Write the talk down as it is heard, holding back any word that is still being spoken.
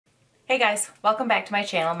Hey guys, welcome back to my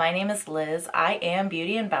channel. My name is Liz. I am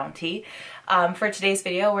Beauty and Bounty. For today's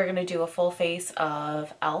video, we're going to do a full face of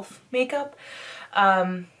e.l.f. makeup.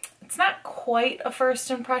 It's not quite a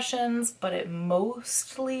first impressions, but it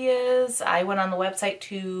mostly is. I went on the website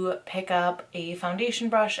to pick up a foundation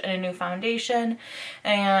brush and a new foundation,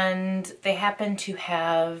 and they happen to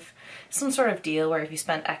have some sort of deal where if you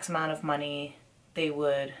spent X amount of money, they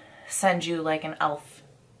would send you like an e.l.f.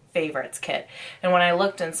 favorites kit. And when I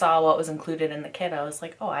looked and saw what was included in the kit, I was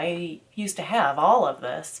like, oh, I used to have all of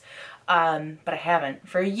this, but I haven't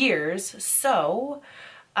for years. So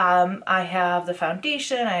I have the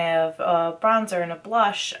foundation, I have a bronzer and a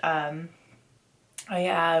blush, I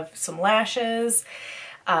have some lashes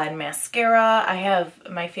and mascara. I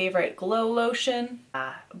have my favorite glow lotion.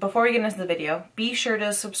 Before we get into the video, be sure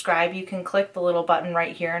to subscribe. You can click the little button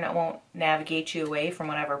right here and it won't navigate you away from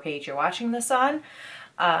whatever page you're watching this on.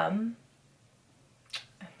 I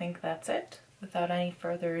think that's it. Without any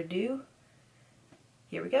further ado,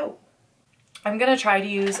 here we go. I'm gonna try to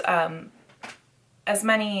use as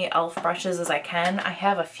many e.l.f. brushes as I can. I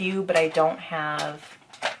have a few, but I don't have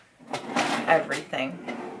everything.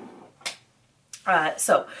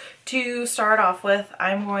 So to start off with,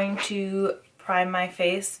 I'm going to prime my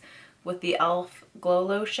face with the e.l.f. Glow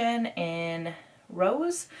Lotion in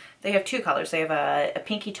Rose. They have two colors. They have a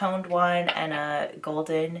pinky toned one and a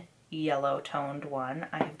golden yellow toned one.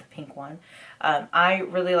 I have the pink one. I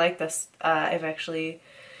really like this. I've actually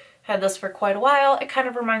had this for quite a while. It kind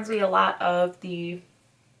of reminds me a lot of the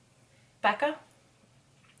Becca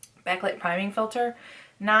Backlight Priming Filter.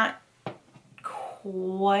 Not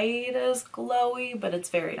quite as glowy, but it's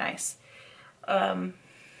very nice.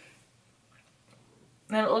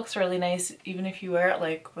 And it looks really nice even if you wear it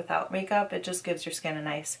like without makeup. It just gives your skin a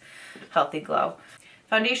nice healthy glow.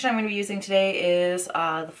 Foundation I'm going to be using today is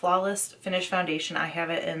the Flawless Finish Foundation. I have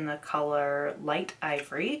it in the color Light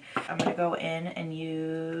Ivory. I'm going to go in and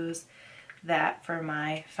use that for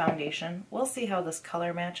my foundation. We'll see how this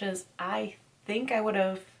color matches. I think I would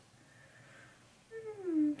have,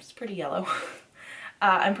 it's pretty yellow.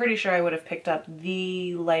 I'm pretty sure I would have picked up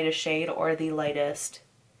the lightest shade or the lightest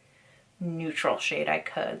neutral shade I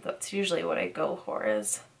could. That's usually what I go for,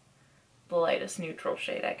 is the lightest neutral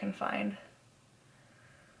shade I can find.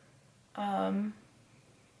 And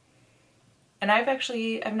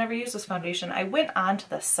I've never used this foundation. I went onto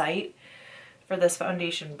the site for this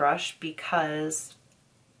foundation brush because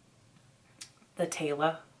the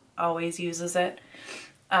Taylor always uses it.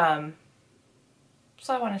 So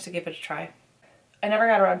I wanted to give it a try. I never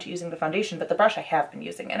got around to using the foundation, but the brush I have been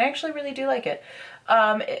using, and I actually really do like it.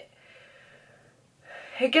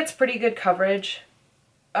 It gets pretty good coverage,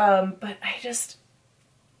 but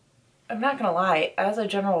I'm not gonna lie, as a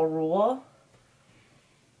general rule,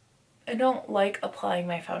 I don't like applying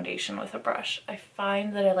my foundation with a brush. I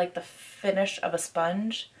find that I like the finish of a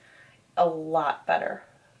sponge a lot better.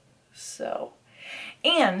 So,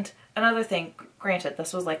 and another thing, granted,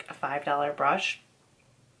 this was like a $5 brush.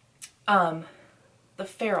 The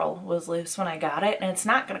ferrule was loose when I got it, and it's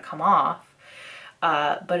not gonna come off,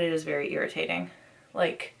 but it is very irritating.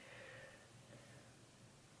 Like,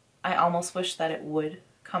 I almost wish that it would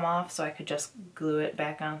come off so I could just glue it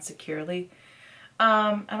back on securely.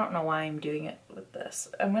 I don't know why I'm doing it with this.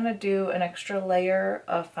 I'm gonna do an extra layer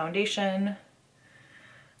of foundation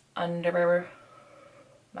under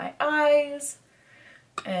my eyes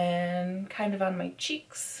and kind of on my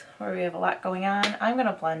cheeks where we have a lot going on. I'm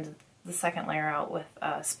gonna blend the second layer out with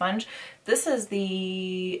a sponge. This is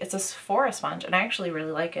it's a Sephora sponge, and I actually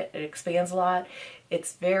really like it. It expands a lot.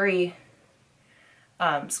 It's very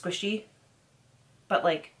squishy, but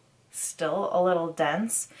like still a little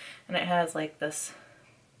dense, and it has like this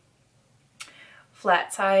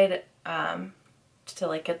flat side to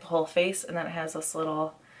like get the whole face, and then it has this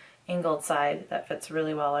little angled side that fits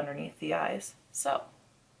really well underneath the eyes. So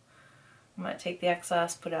I'm going to take the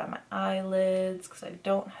excess, put it on my eyelids, because I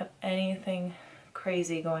don't have anything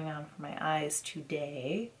crazy going on for my eyes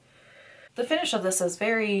today. The finish of this is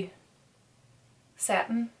very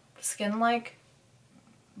satin skin-like,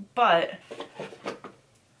 but I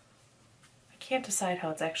can't decide how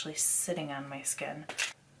it's actually sitting on my skin.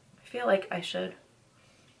 I feel like I should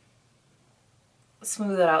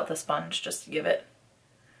smooth it out with a sponge just to give it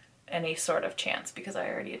any sort of chance, because I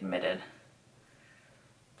already admitted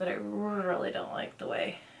that I really don't like the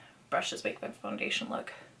way brushes make my foundation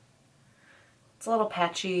look. It's a little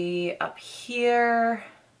patchy up here.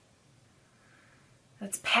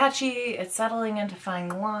 It's patchy, it's settling into fine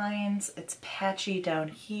lines. It's patchy down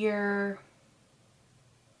here.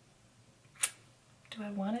 Do I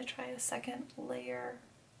want to try a second layer?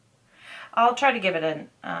 I'll try to give it an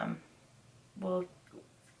Well,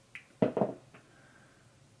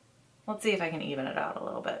 let's see if I can even it out a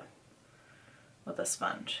little bit with a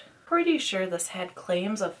sponge. Pretty sure this had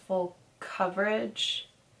claims of full coverage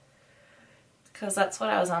because that's what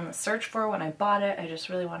I was on the search for when I bought it. I just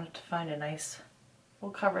really wanted to find a nice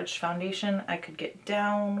full coverage foundation I could get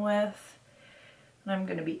down with. And I'm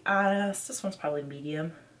gonna be honest, this one's probably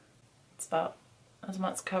medium. It's about as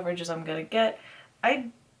much coverage as I'm gonna get.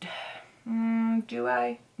 Do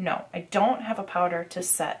I? No, I don't have a powder to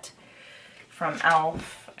set from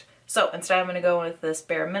e.l.f. So instead I'm gonna go with this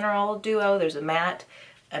Bare Mineral Duo. There's a matte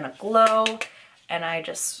and a glow, and I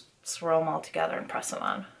just swirl them all together and press them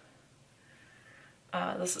on.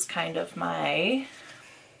 This is kind of my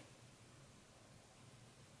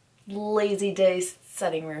lazy day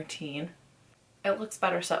setting routine. It looks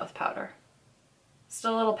better set with powder.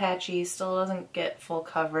 Still a little patchy, still doesn't get full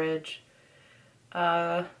coverage.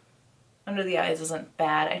 Under the eyes isn't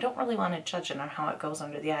bad. I don't really want to judge it on how it goes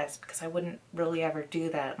under the eyes because I wouldn't really ever do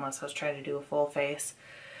that unless I was trying to do a full face.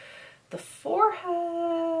 The forehead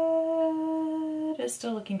is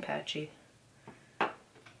still looking patchy.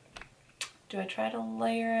 Do I try to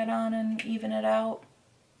layer it on and even it out?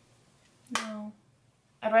 No.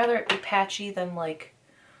 I'd rather it be patchy than like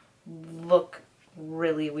look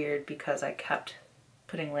really weird because I kept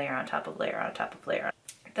putting layer on top of layer on top of layer.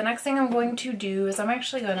 The next thing I'm going to do is I'm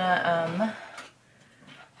actually gonna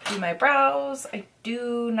do my brows. I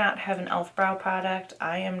do not have an e.l.f. brow product.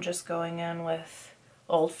 I am just going in with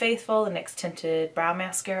Old Faithful, the NYX Tinted Brow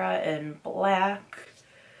Mascara in black.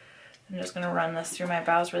 I'm just gonna run this through my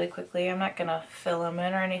brows really quickly. I'm not gonna fill them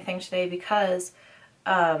in or anything today because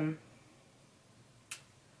I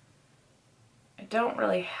don't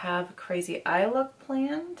really have a crazy eye look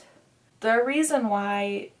planned. The reason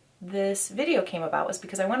why this video came about was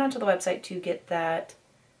because I went onto the website to get that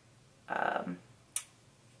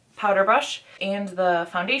powder brush and the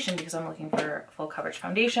foundation because I'm looking for full coverage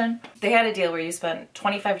foundation. They had a deal where you spent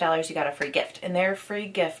 $25, you got a free gift, and their free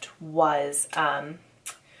gift was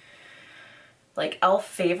like e.l.f.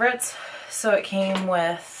 favorites. So it came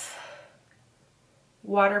with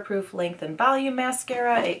waterproof length and volume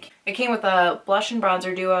mascara. It came with a blush and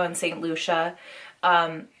bronzer duo in St. Lucia.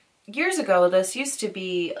 Years ago, this used to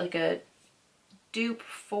be like a dupe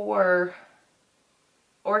for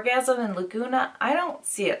Orgasm and Laguna. I don't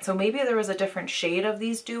see it, so maybe there was a different shade of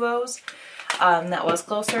these duos that was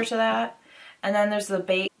closer to that. And then there's the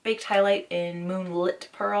Baked Highlight in Moonlit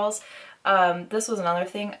Pearls. This was another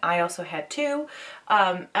thing. I also had two.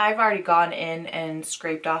 I've already gone in and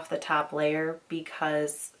scraped off the top layer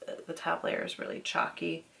because the top layer is really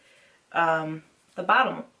chalky. The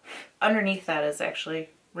bottom underneath that is actually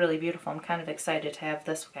really beautiful. I'm kind of excited to have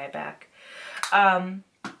this guy back.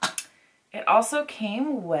 It also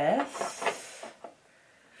came with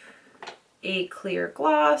a clear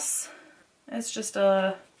gloss. It's just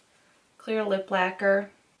a clear lip lacquer.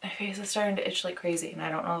 My face is starting to itch like crazy, and I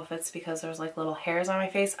don't know if it's because there's like little hairs on my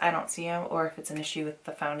face. I don't see them, or if it's an issue with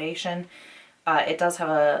the foundation. It does have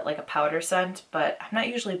a powder scent, but I'm not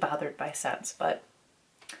usually bothered by scents, but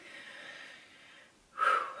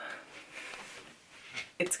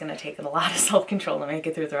it's gonna take a lot of self-control to make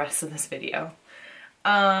it through the rest of this video.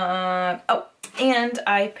 Oh, and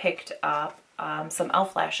I picked up some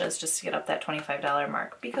e.l.f. lashes just to get up that $25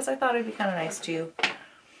 mark because I thought it'd be kind of nice to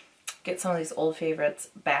get some of these old favorites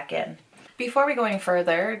back in. Before we go any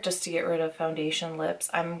further, just to get rid of foundation lips,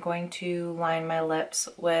 I'm going to line my lips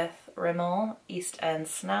with Rimmel East End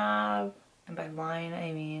Snob. And by line,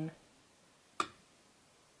 I mean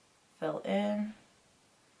fill in,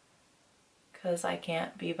 because I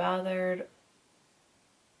can't be bothered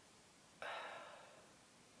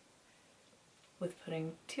with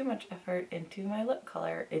putting too much effort into my lip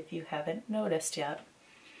color, if you haven't noticed yet.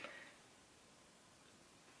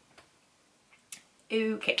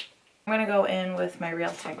 Okay, I'm gonna go in with my Real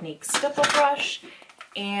Technique stipple brush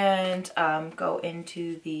and go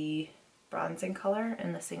into the bronzing color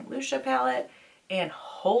in the St. Lucia palette, and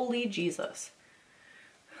holy Jesus.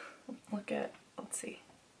 Look at, let's see.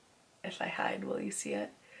 If I hide, will you see it?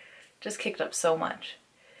 Just kicked up so much.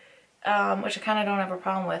 Which I kind of don't have a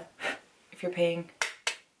problem with if you're paying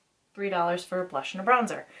 $3 for a blush and a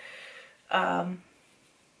bronzer.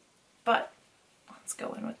 But let's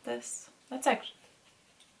go in with this. That's actually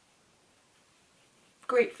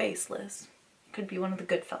great face, Liz. Could be one of the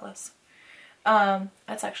good fellas.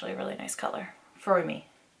 That's actually a really nice color for me.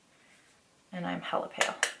 And I'm hella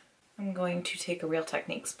pale. I'm going to take a Real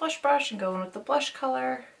Techniques blush brush and go in with the blush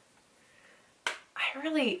color.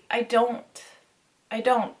 I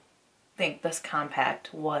don't think this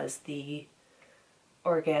compact was the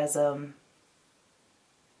Orgasm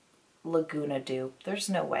Laguna dupe. There's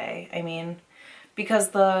no way. I mean, because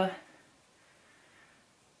the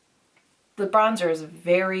bronzer is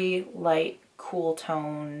very light, cool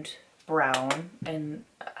toned brown, and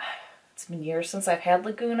it's been years since I've had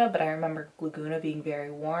Laguna, but I remember Laguna being very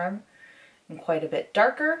warm and quite a bit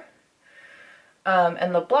darker.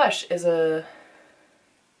 And the blush is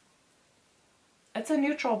it's a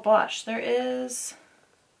neutral blush. It's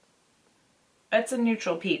a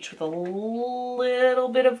neutral peach with a little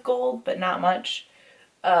bit of gold, but not much.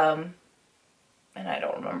 And I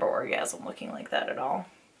don't remember Orgasm looking like that at all.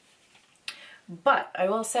 But I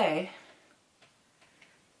will say,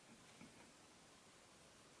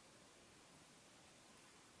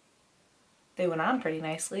 they went on pretty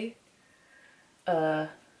nicely. It's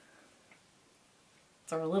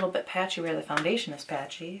a little bit patchy where the foundation is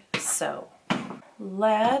patchy. So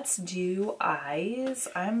let's do eyes.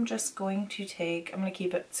 I'm going to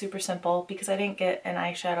keep it super simple because I didn't get an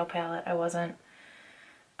eyeshadow palette. I wasn't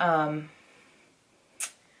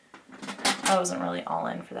really all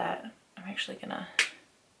in for that. I'm actually gonna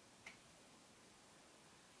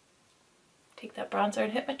take that bronzer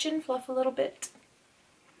and hit my chin fluff a little bit.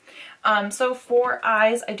 So for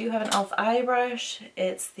eyes, I do have an e.l.f. eye brush.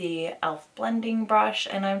 It's the e.l.f. blending brush,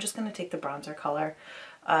 and I'm just going to take the bronzer color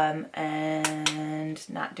and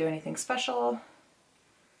not do anything special.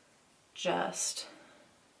 Just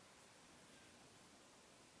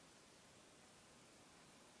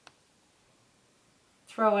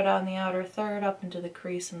throw it on the outer third up into the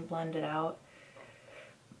crease and blend it out.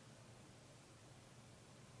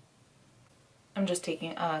 I'm just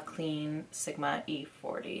taking a clean Sigma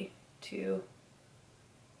E40 to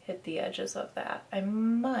hit the edges of that. I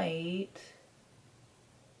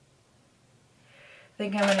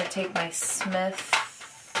think I'm going to take my Smith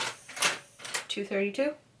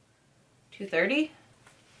 230.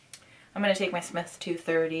 I'm going to take my Smith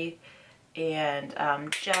 230 and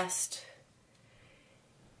just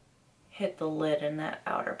hit the lid in that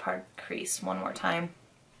outer part crease one more time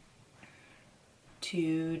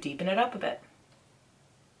to deepen it up a bit.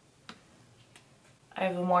 I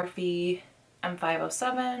have a Morphe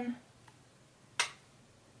M507.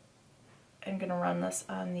 I'm going to run this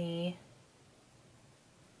on the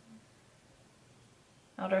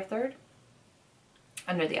outer third,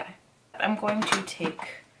 under the eye. I'm going to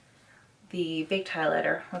take the baked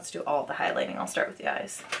highlighter. Let's do all the highlighting. I'll start with the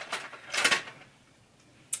eyes.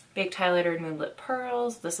 Baked highlighter in Moonlit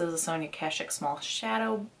Pearls. This is a Sonia Kashuk small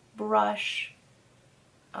shadow brush.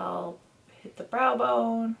 I'll hit the brow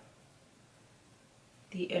bone,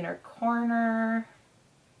 the inner corner.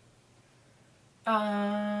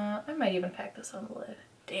 I might even pack this on the lid.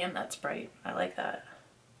 Damn, that's bright. I like that.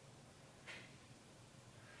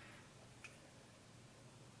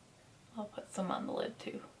 I'll put some on the lid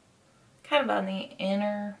too. Kind of on the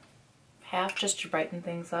inner half just to brighten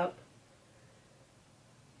things up.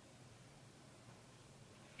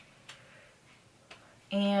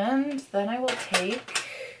 And then I will take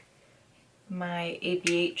my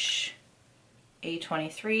ABH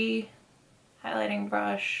A23 highlighting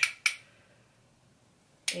brush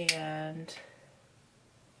and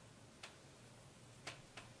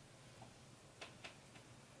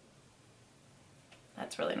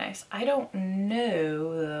that's really nice. I don't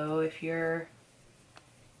know though if you're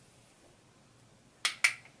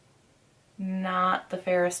not the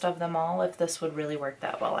fairest of them all, if this would really work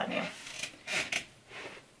that well on you.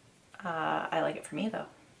 I like it for me though.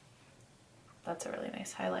 That's a really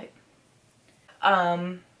nice highlight.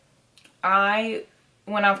 I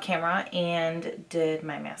went off camera and did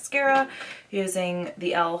my mascara using the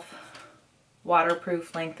e.l.f.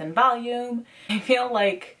 Waterproof Length and Volume. I feel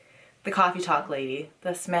like the coffee talk lady.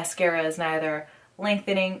 This mascara is neither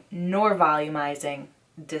lengthening nor volumizing.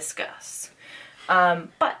 Discuss.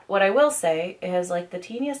 But what I will say is like the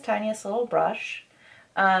teeniest, tiniest little brush.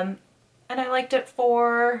 And I liked it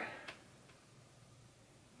for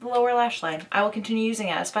the lower lash line. I will continue using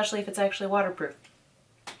it, especially if it's actually waterproof.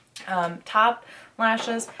 Top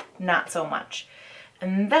lashes, not so much.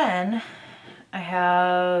 And then I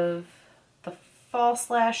have the false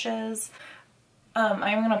lashes. I'm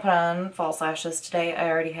going to put on false lashes today. I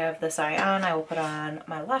already have this eye on. I will put on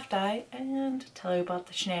my left eye and tell you about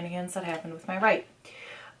the shenanigans that happened with my right.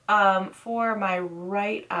 For my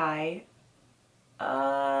right eye,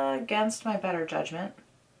 against my better judgment,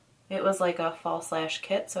 it was like a false lash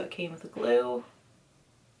kit, so it came with the glue,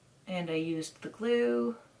 and I used the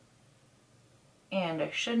glue, and I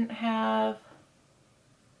shouldn't have.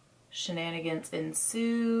 Shenanigans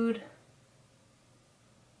ensued.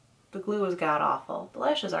 The glue was god-awful. The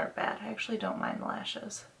lashes aren't bad. I actually don't mind the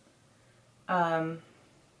lashes. So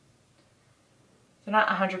They're not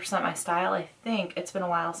 100% my style. I think it's been a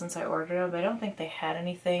while since I ordered them, but I don't think they had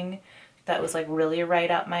anything that was like really right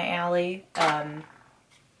up my alley.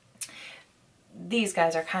 These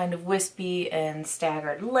guys are kind of wispy and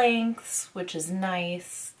staggered lengths, which is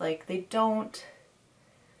nice. Like they don't,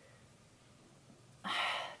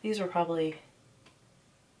 these were probably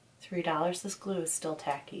 $3. This glue is still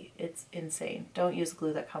tacky. It's insane. Don't use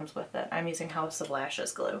glue that comes with it. I'm using House of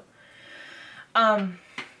Lashes glue.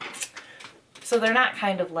 So they're not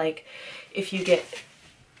kind of like if you get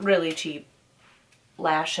really cheap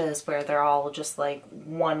lashes where they're all just like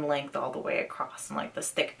one length all the way across and like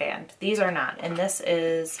this thick band. These are not. And this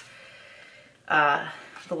is the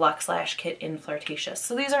Luxe Lash Kit in Flirtatious.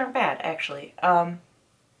 So these aren't bad, actually. The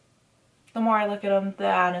more I look at them,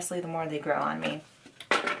 honestly, the more they grow on me.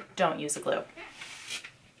 Don't use the glue.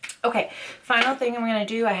 Okay, final thing I'm going to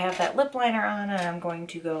do, I have that lip liner on and I'm going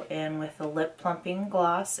to go in with the Lip Plumping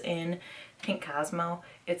Gloss in Pink Cosmo.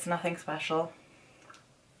 It's nothing special.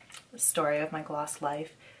 The story of my gloss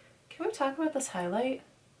life. Can we talk about this highlight?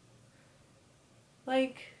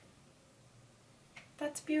 Like,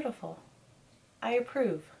 that's beautiful. I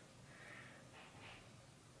approve.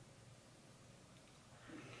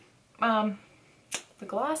 The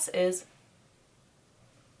gloss is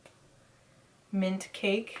mint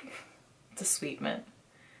cake. It's a sweet mint.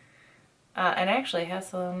 And actually has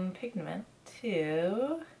some pigment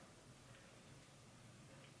too.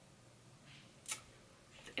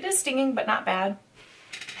 It is stinging, but not bad.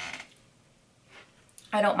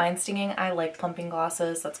 I don't mind stinging. I like plumping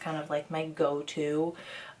glosses. That's kind of like my go-to.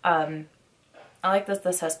 I like this.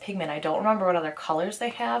 This has pigment. I don't remember what other colors they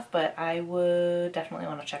have, but I would definitely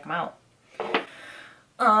want to check them out.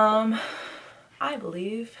 I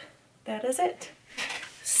believe that is it.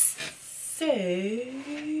 So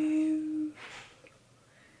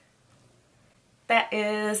that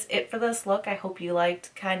is it for this look. I hope you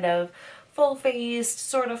liked kind of full-faced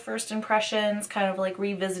sort of first impressions, kind of like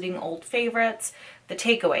revisiting old favorites. The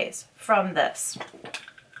takeaways from this.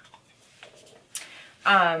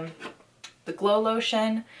 The Glow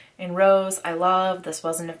Lotion in Rose, I love. This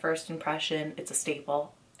wasn't a first impression. It's a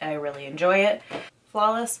staple. I really enjoy it.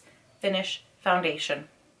 Flawless Finish Foundation.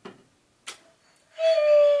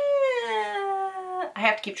 I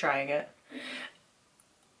have to keep trying it.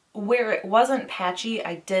 Where it wasn't patchy,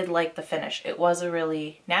 I did like the finish. It was a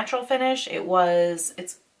really natural finish.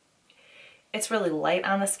 It's really light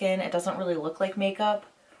on the skin. It doesn't really look like makeup,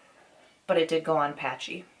 but it did go on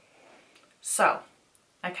patchy. So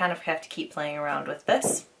I kind of have to keep playing around with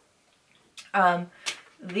this.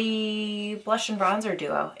 The blush and bronzer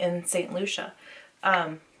duo in St. Lucia.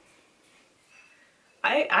 I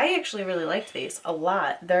actually really liked these a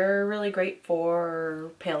lot. They're really great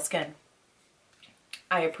for pale skin.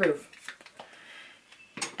 I approve.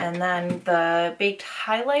 And then the Baked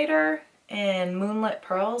Highlighter in Moonlit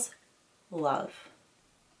Pearls, love.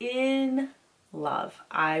 In love.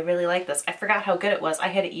 I really like this. I forgot how good it was. I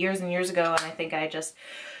had it years and years ago and I think I just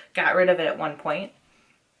got rid of it at one point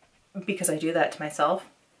because I do that to myself.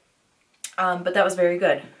 But that was very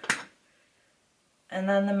good. And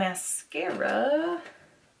then the mascara,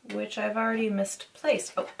 which I've already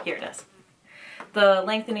misplaced. Oh, here it is. The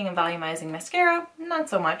Lengthening and Volumizing Mascara, not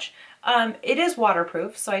so much. It is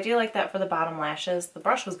waterproof, so I do like that for the bottom lashes. The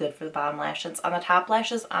brush was good for the bottom lashes. On the top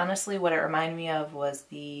lashes, honestly, what it reminded me of was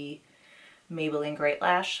the Maybelline Great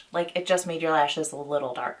Lash. Like, it just made your lashes a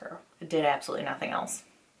little darker. It did absolutely nothing else.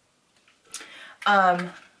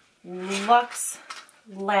 Luxe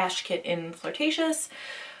Lash Kit in Flirtatious.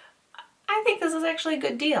 I think this is actually a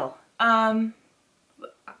good deal.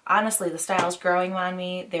 Honestly, the style's growing on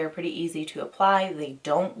me. They're pretty easy to apply. They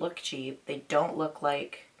don't look cheap. They don't look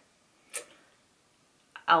like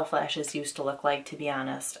e.l.f. lashes used to look like, to be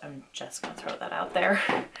honest. I'm just gonna throw that out there.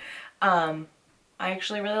 I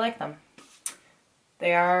actually really like them.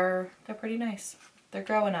 They're pretty nice. They're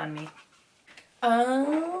growing on me.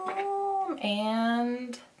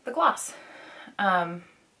 And the gloss. And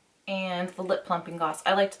the lip plumping gloss.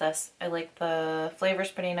 I liked this. I like the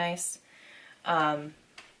flavor's pretty nice.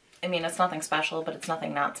 I mean, it's nothing special, but it's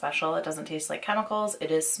nothing not special. It doesn't taste like chemicals.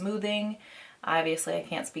 It is smoothing. Obviously, I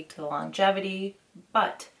can't speak to the longevity,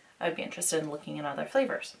 but I would be interested in looking at other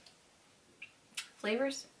flavors.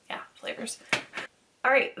 Flavors? Yeah, flavors.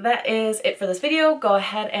 Alright, that is it for this video. Go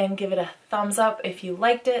ahead and give it a thumbs up if you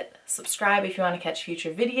liked it. Subscribe if you want to catch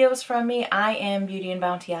future videos from me. I am Beauty and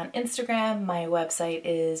Bounty on Instagram. My website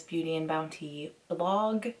is beauty.and.bounty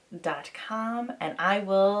blog.com, and I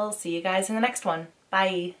will see you guys in the next one.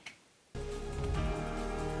 Bye!